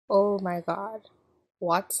Oh my god,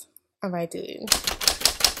 what am I doing?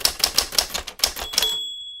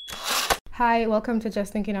 Hi, welcome to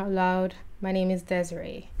Just Thinking Out Loud. My name is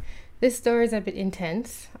Desiree. This story is a bit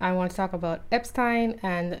intense. I want to talk about Epstein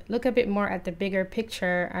and look a bit more at the bigger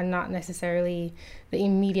picture and not necessarily the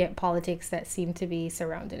immediate politics that seem to be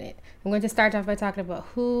surrounding it. I'm going to start off by talking about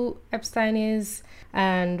who Epstein is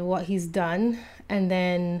and what he's done, and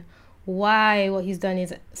then why what he's done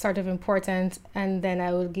is sort of important, and then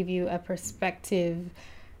I will give you a perspective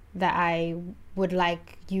that I would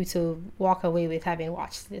like you to walk away with having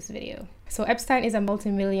watched this video. So Epstein is a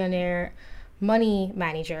multimillionaire money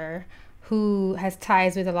manager who has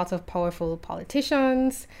ties with a lot of powerful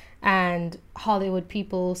politicians and Hollywood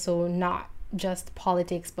people, so not just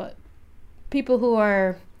politics, but people who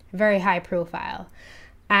are very high profile.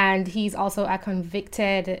 And he's also a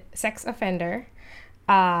convicted sex offender.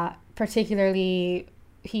 Particularly,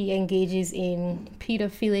 he engages in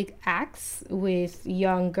pedophilic acts with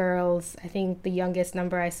young girls. I think the youngest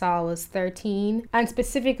number I saw was 13. And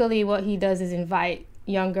specifically, what he does is invite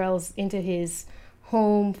young girls into his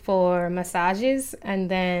home for massages, and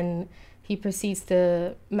then he proceeds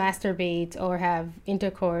to masturbate or have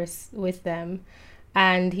intercourse with them.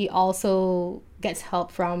 And he also gets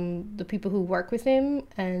help from the people who work with him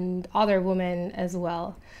and other women as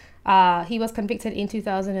well. He was convicted in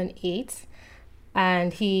 2008,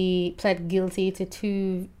 and he pled guilty to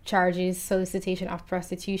 2 charges: solicitation of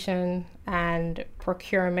prostitution and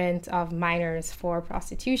procurement of minors for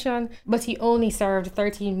prostitution. But he only served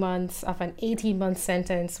 13 months of an 18-month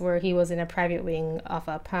sentence where he was in a private wing of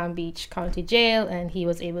a Palm Beach County jail, and he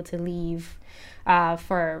was able to leave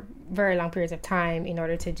for very long periods of time in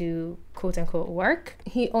order to do quote-unquote work.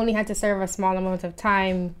 He only had to serve a small amount of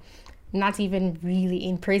time, not even really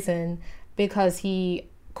in prison, because he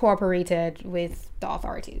cooperated with the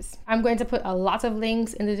authorities. I'm going to put a lot of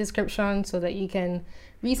links in the description so that you can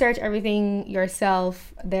research everything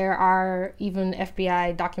yourself. There are even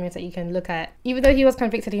FBI documents that you can look at. Even though he was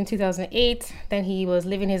convicted in 2008, then he was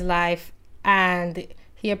living his life, and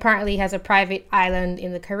he apparently has a private island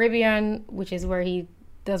in the Caribbean, which is where he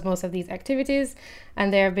does most of these activities.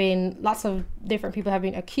 And there have been lots of different people have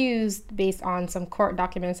been accused based on some court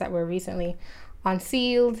documents that were recently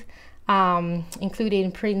unsealed,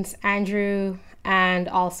 including Prince Andrew and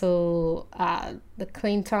also the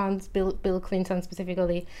Clintons, Bill Clinton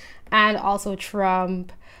specifically, and also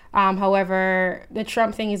Trump. However, the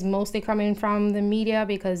Trump thing is mostly coming from the media,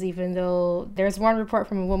 because even though there's one report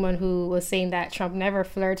from a woman who was saying that Trump never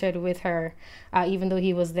flirted with her, even though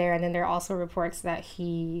he was there, and then there are also reports that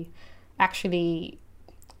he actually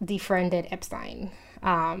defriended Epstein,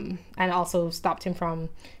 and also stopped him from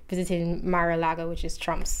visiting Mar-a-Lago, which is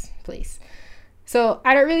Trump's place. So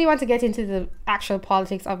I don't really want to get into the actual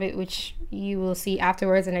politics of it, which you will see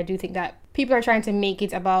afterwards. And I do think that people are trying to make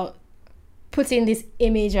it about putting this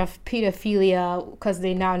image of pedophilia because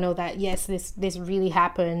they now know that, yes, this really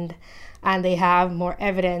happened, and they have more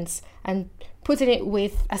evidence, and putting it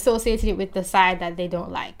with, associating it with the side that they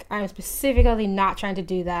don't like. I'm specifically not trying to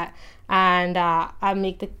do that, and I'll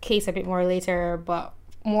make the case a bit more later, but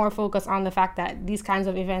more focus on the fact that these kinds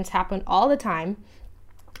of events happen all the time,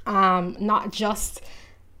 not just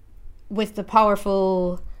with the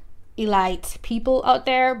powerful elite people out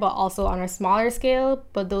there, but also on a smaller scale.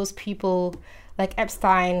 But those people like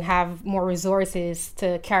Epstein have more resources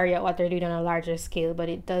to carry out what they're doing on a larger scale, but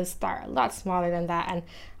it does start a lot smaller than that. And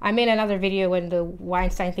I made another video when the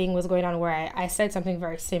Weinstein thing was going on where I said something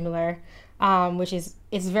very similar, which is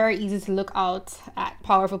it's very easy to look out at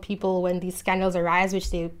powerful people when these scandals arise, which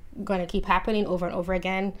they're going to keep happening over and over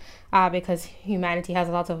again, because humanity has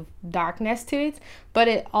a lot of darkness to it, but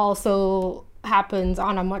it also happens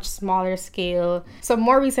on a much smaller scale. So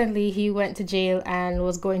more recently, he went to jail and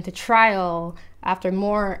was going to trial after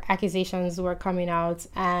more accusations were coming out,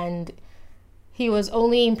 and he was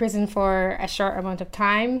only in prison for a short amount of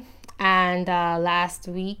time. And last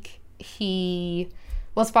week he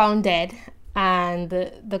was found dead, and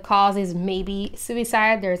the cause is maybe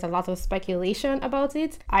suicide. There's a lot of speculation about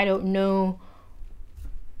it. I don't know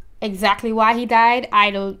exactly why he died.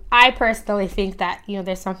 I personally think that,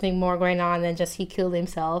 there's something more going on than just he killed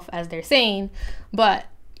himself, as they're saying, but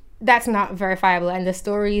that's not verifiable, and the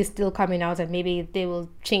story is still coming out, and maybe they will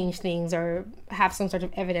change things or have some sort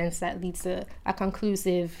of evidence that leads to a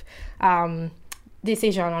conclusive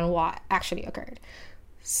decision on what actually occurred.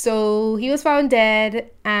 So he was found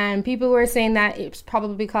dead, and people were saying that it's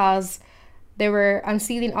probably because they were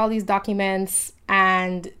unsealing all these documents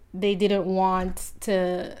and they didn't want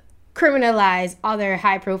to criminalize other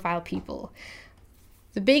high-profile people.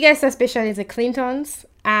 The biggest suspicion is the Clintons,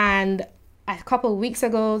 and A couple of weeks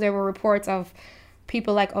ago, there were reports of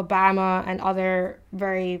people like Obama and other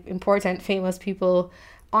very important, famous people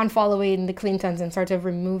unfollowing the Clintons and sort of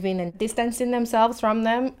removing and distancing themselves from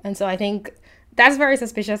them. And so I think that's very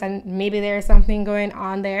suspicious, and maybe there's something going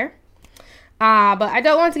on there. But I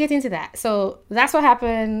don't want to get into that. So that's what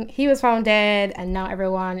happened. He was found dead, and now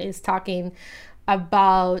everyone is talking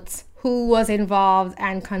about who was involved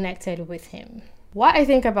and connected with him. What I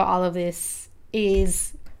think about all of this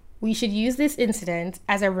is we should use this incident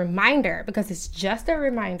as a reminder, because it's just a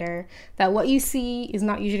reminder, that what you see is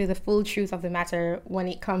not usually the full truth of the matter when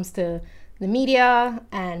it comes to the media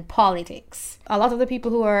and politics. A lot of the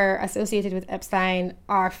people who are associated with Epstein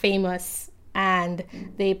are famous, and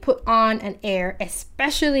they put on an air,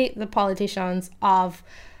 especially the politicians, of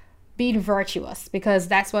being virtuous, because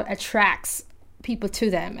that's what attracts people to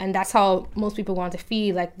them, and that's how most people want to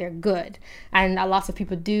feel like they're good. And a lot of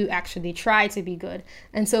people do actually try to be good,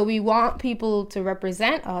 and so we want people to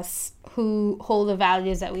represent us who hold the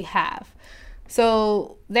values that we have.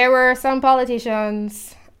 So there were some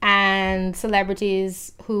politicians and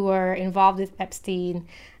celebrities who were involved with Epstein,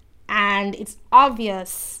 and it's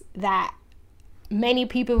obvious that many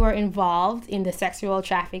people were involved in the sexual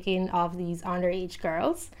trafficking of these underage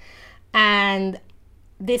girls. And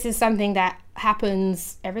this is something that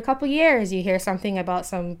happens every couple of years. You hear something about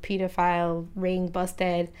some pedophile ring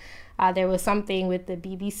busted. There was something with the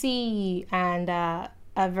BBC and a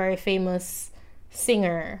very famous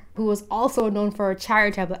singer who was also known for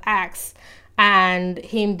charitable acts and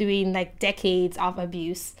him doing like decades of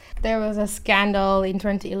abuse. There was a scandal in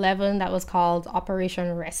 2011 that was called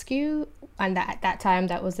Operation Rescue, and at that time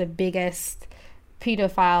that was the biggest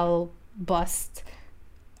pedophile bust,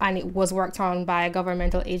 and it was worked on by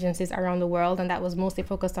governmental agencies around the world, and that was mostly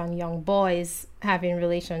focused on young boys having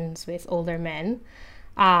relations with older men.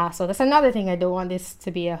 So that's another thing. I don't want this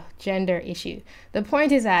to be a gender issue. The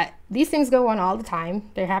point is that these things go on all the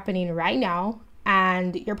time. They're happening right now,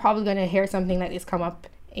 and you're probably going to hear something like this come up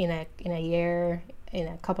in a year, in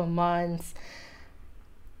a couple months.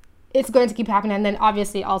 It's going to keep happening. And then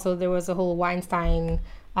obviously also there was a whole Weinstein.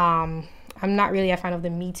 I'm not really a fan of the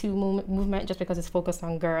Me Too movement just because it's focused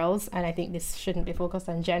on girls, and I think this shouldn't be focused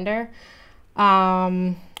on gender.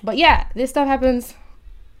 But yeah, this stuff happens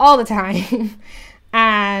all the time.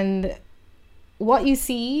 And what you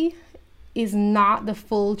see is not the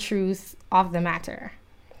full truth of the matter.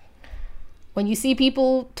 When you see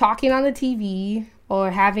people talking on the TV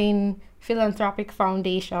or having philanthropic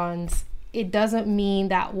foundations, it doesn't mean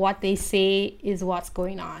that what they say is what's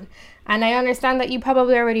going on. And I understand that you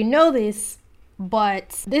probably already know this,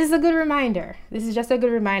 but this is a good reminder. This is just a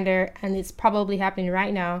good reminder, and it's probably happening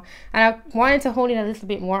right now. And I wanted to hone in a little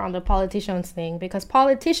bit more on the politicians thing, because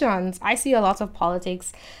politicians, I see a lot of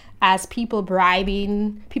politics as people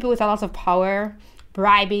bribing, people with a lot of power,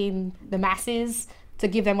 bribing the masses to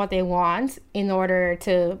give them what they want in order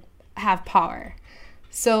to have power.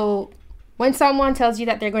 So when someone tells you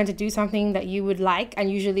that they're going to do something that you would like,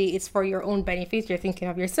 and usually it's for your own benefit, you're thinking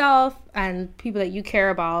of yourself and people that you care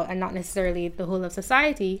about and not necessarily the whole of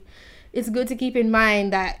society, it's good to keep in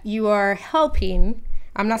mind that you are helping.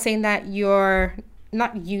 I'm not saying that you're,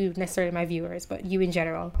 not you necessarily, my viewers, but you in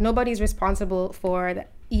general. Nobody's responsible for the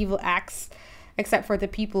evil acts except for the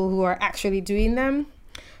people who are actually doing them.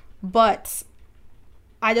 But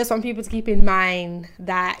I just want people to keep in mind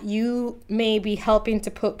that you may be helping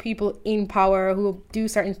to put people in power who do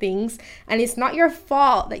certain things, and it's not your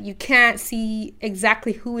fault that you can't see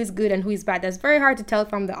exactly who is good and who is bad. That's very hard to tell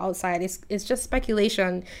from the outside. It's just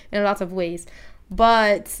speculation in a lot of ways.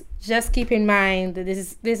 But just keep in mind that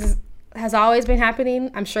this has always been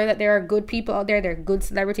happening. I'm sure that there are good people out there. There are good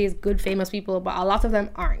celebrities, good famous people, but a lot of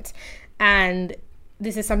them aren't. And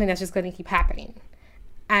this is something that's just going to keep happening.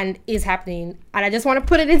 And is happening. And I just want to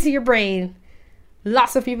put it into your brain.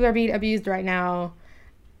 Lots of people are being abused right now.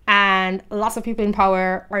 And lots of people in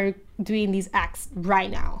power are doing these acts right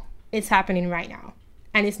now. It's happening right now.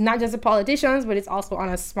 And it's not just the politicians, but it's also on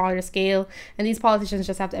a smaller scale. And these politicians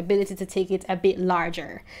just have the ability to take it a bit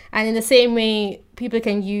larger. And in the same way, people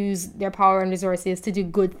can use their power and resources to do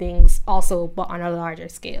good things also, but on a larger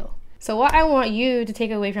scale. So what I want you to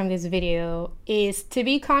take away from this video is to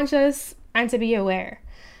be conscious and to be aware.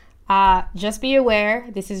 Just be aware.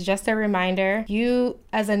 This is just a reminder. You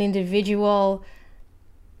as an individual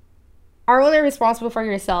are only responsible for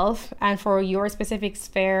yourself and for your specific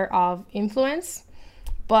sphere of influence.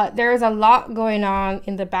 But there is a lot going on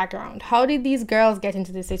in the background. How did these girls get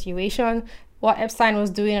into this situation? What Epstein was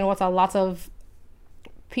doing and what a lot of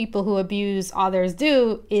people who abuse others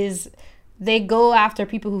do is they go after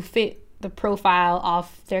people who fit the profile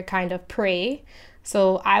of their kind of prey.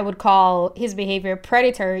 So I would call his behavior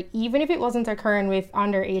predatory, even if it wasn't occurring with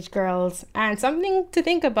underage girls. And something to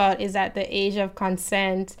think about is that the age of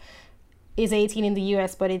consent is 18 in the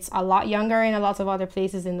US, but it's a lot younger in a lot of other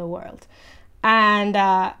places in the world. And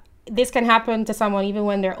this can happen to someone even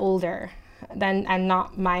when they're older than and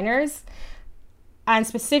not minors. And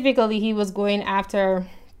specifically, he was going after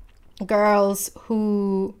girls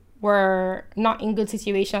who were not in good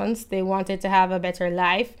situations. They wanted to have a better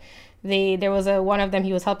life. There was one of them,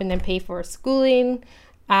 he was helping them pay for schooling.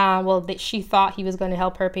 She thought he was going to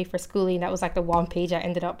help her pay for schooling. That was like the one page I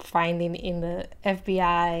ended up finding in the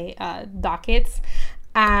FBI dockets.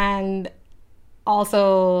 And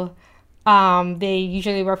also, they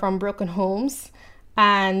usually were from broken homes.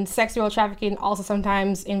 And sexual trafficking also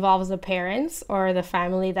sometimes involves the parents or the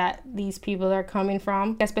family that these people are coming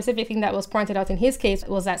from. A specific thing that was pointed out in his case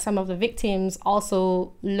was that some of the victims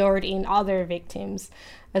also lured in other victims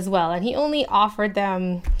as well. And he only offered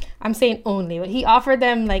them, I'm saying only, but he offered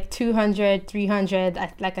them like $200,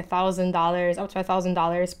 $300, like $1,000, up to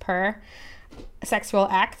 $1,000 per sexual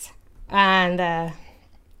act. And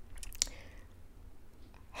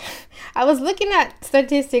I was looking at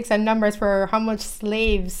statistics and numbers for how much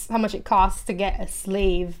it costs to get a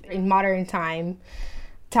slave in modern times.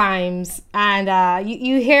 And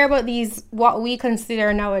you hear about these, what we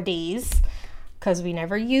consider nowadays, because we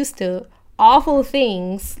never used to, awful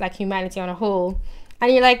things like humanity on a whole.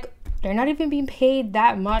 And you're like, they're not even being paid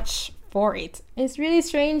that much for it. It's really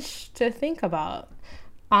strange to think about.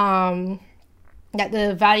 That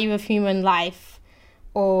the value of human life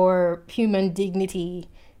or human dignity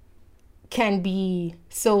can be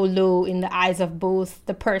so low in the eyes of both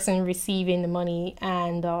the person receiving the money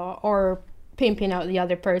and or pimping out the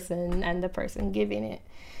other person and the person giving it.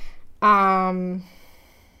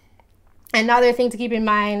 Another thing to keep in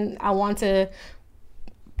mind, I want to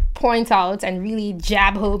point out and really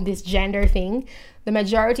jab home this gender thing. The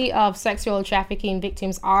majority of sexual trafficking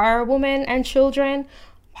victims are women and children.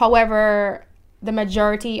 However, the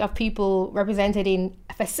majority of people represented in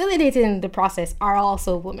facilitating the process are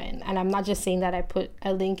also women. And I'm not just saying that, I put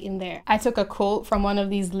a link in there. I took a quote from one of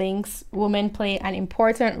these links. Women play an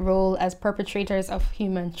important role as perpetrators of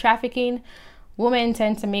human trafficking. Women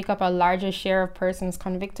tend to make up a larger share of persons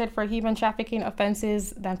convicted for human trafficking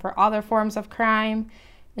offenses than for other forms of crime.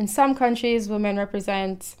 In some countries, women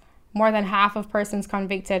represent more than half of persons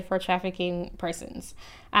convicted for trafficking persons.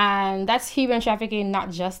 And that's human trafficking,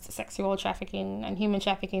 not just sexual trafficking. And human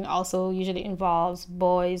trafficking also usually involves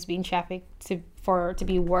boys being trafficked to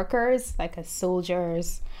be workers, like as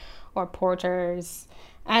soldiers or porters,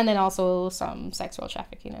 and then also some sexual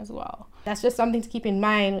trafficking as well. That's just something to keep in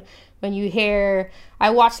mind when you hear.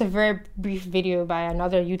 I watched a very brief video by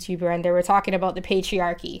another YouTuber, and they were talking about the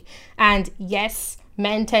patriarchy. And yes,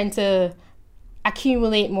 men tend to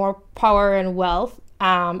accumulate more power and wealth,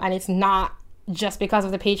 and it's not just because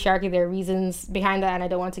of the patriarchy. There are reasons behind that, and I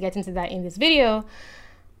don't want to get into that in this video.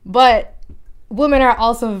 But women are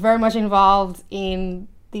also very much involved in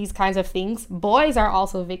these kinds of things. Boys are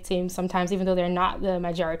also victims sometimes, even though they're not the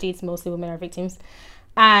majority. It's mostly women are victims.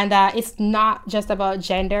 And it's not just about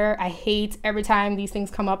gender. I hate every time these things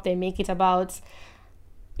come up, they make it about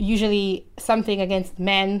usually something against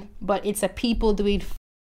men, but it's a people doing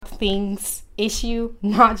things issue,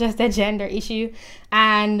 not just a gender issue.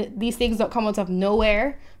 And these things don't come out of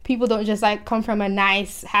nowhere. People don't just like come from a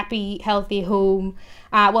nice, happy, healthy home.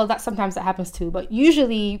 Well, sometimes that happens too, but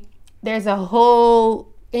usually there's a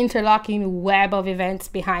whole interlocking web of events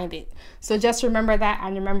behind it. So just remember that,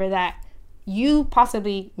 and remember that you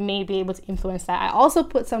possibly may be able to influence that. I also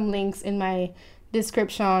put some links in my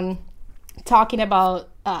description talking about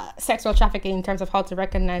sexual trafficking in terms of how to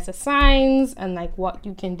recognize the signs and like what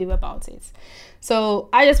you can do about it. So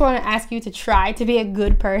I just want to ask you to try to be a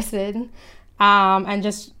good person, and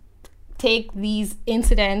just take these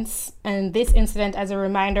incidents and this incident as a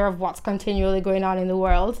reminder of what's continually going on in the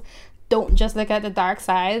world. Don't just look at the dark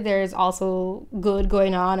side. There's also good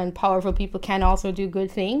going on, and powerful people can also do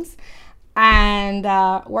good things. And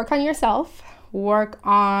work on yourself, work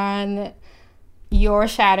on your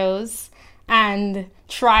shadows, and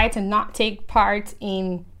try to not take part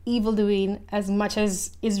in evil doing as much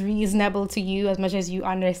as is reasonable to you, as much as you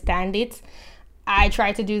understand it. I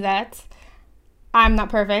try to do that. I'm not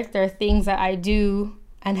perfect. There are things that I do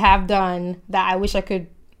and have done that I wish I could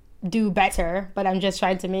do better, but I'm just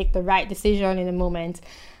trying to make the right decision in the moment.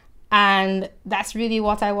 And that's really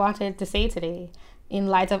what I wanted to say today in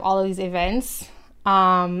light of all of these events.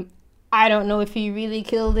 I don't know if he really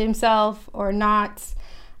killed himself or not,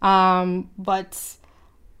 but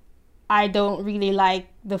I don't really like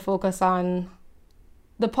the focus on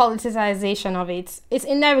the politicization of it, it's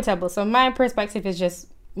inevitable. So my perspective is just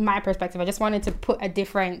my perspective. I just wanted to put a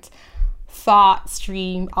different thought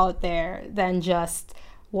stream out there than just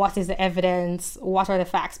what is the evidence, what are the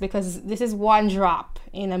facts, because this is one drop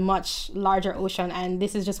in a much larger ocean, and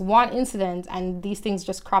this is just one incident, and these things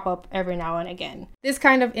just crop up every now and again. This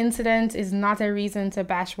kind of incident is not a reason to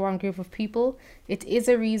bash one group of people. It is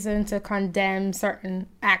a reason to condemn certain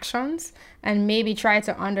actions and maybe try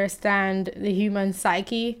to understand the human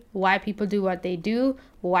psyche, why people do what they do,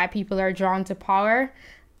 why people are drawn to power,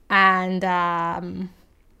 and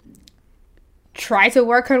try to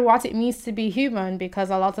work on what it means to be human, because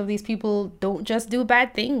a lot of these people don't just do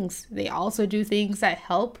bad things. They also do things that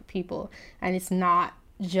help people, and it's not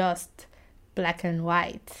just black and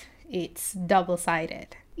white. It's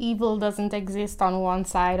double-sided. Evil doesn't exist on one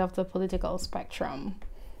side of the political spectrum,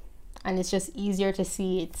 and it's just easier to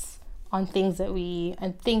see it on things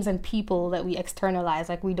and people that we externalize,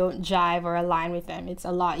 like we don't jive or align with them. It's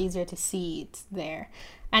a lot easier to see it there,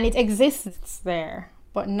 and it exists there,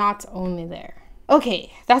 but not only there.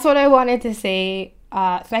 Okay, that's what I wanted to say.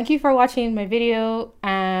 Thank you for watching my video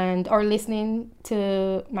or listening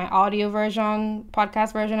to my audio version,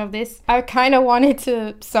 podcast version of this. I kind of wanted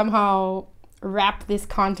to somehow wrap this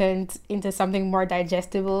content into something more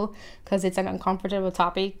digestible, because it's an uncomfortable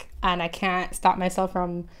topic and I can't stop myself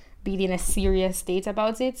from being in a serious state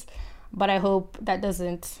about it. But I hope that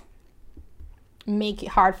doesn't make it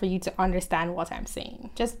hard for you to understand what I'm saying.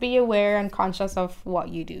 Just be aware and conscious of what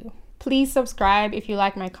you do. Please subscribe if you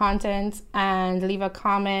like my content, and leave a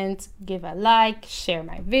comment, give a like, share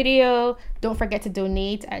my video. Don't forget to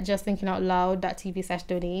donate at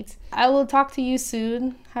justthinkingoutloud.tv/donate. I will talk to you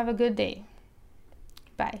soon. Have a good day.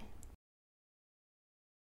 Bye.